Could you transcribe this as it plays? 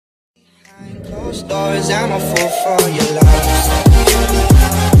Closed doors, I'm a fool for your love.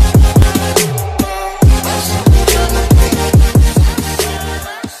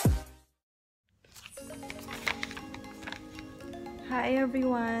 Hi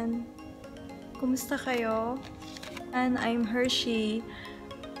everyone! Kumusta kayo? And I'm Hershey.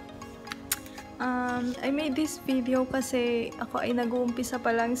 I made this video kasi ako ay nag-uumpisa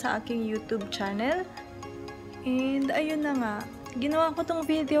pa lang sa aking YouTube channel. And ayun na nga, ginawa ko tong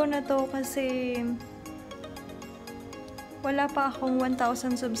video na to kasi wala pa akong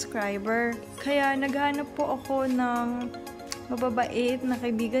 1,000 subscriber. Kaya naghanap po ako ng mababait na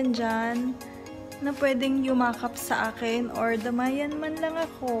kaibigan dyan na pwedeng yumakap sa akin or damayan man lang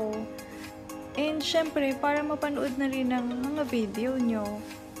ako. And syempre, para mapanood na rin ang mga video nyo.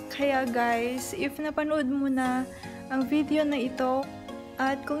 Kaya guys, if napanood mo na ang video na ito,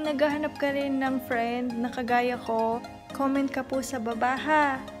 at kung naghahanap ka rin ng friend na kagaya ko, comment ka po sa baba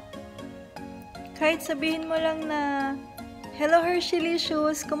ha. Kahit sabihin mo lang na, "Hello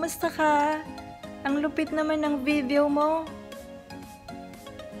Hershey-licious, kumusta ka? Ang lupit naman ng video mo."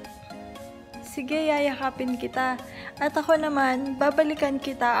 Sige, yayakapin kita. At ako naman, babalikan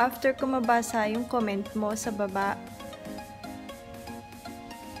kita after ko mabasa yung comment mo sa baba.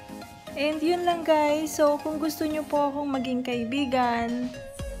 And yun lang guys. So, kung gusto nyo po akong maging kaibigan,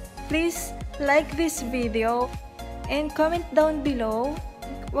 please like this video and comment down below.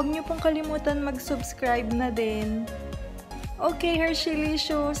 Huwag nyo pong kalimutan mag-subscribe na din. Okay,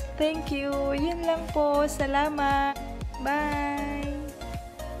 Hershey-licious. Thank you. Yun lang po. Salamat. Bye.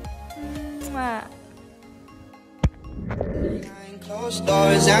 Closed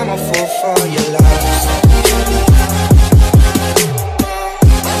doors, I'm a fool for your love.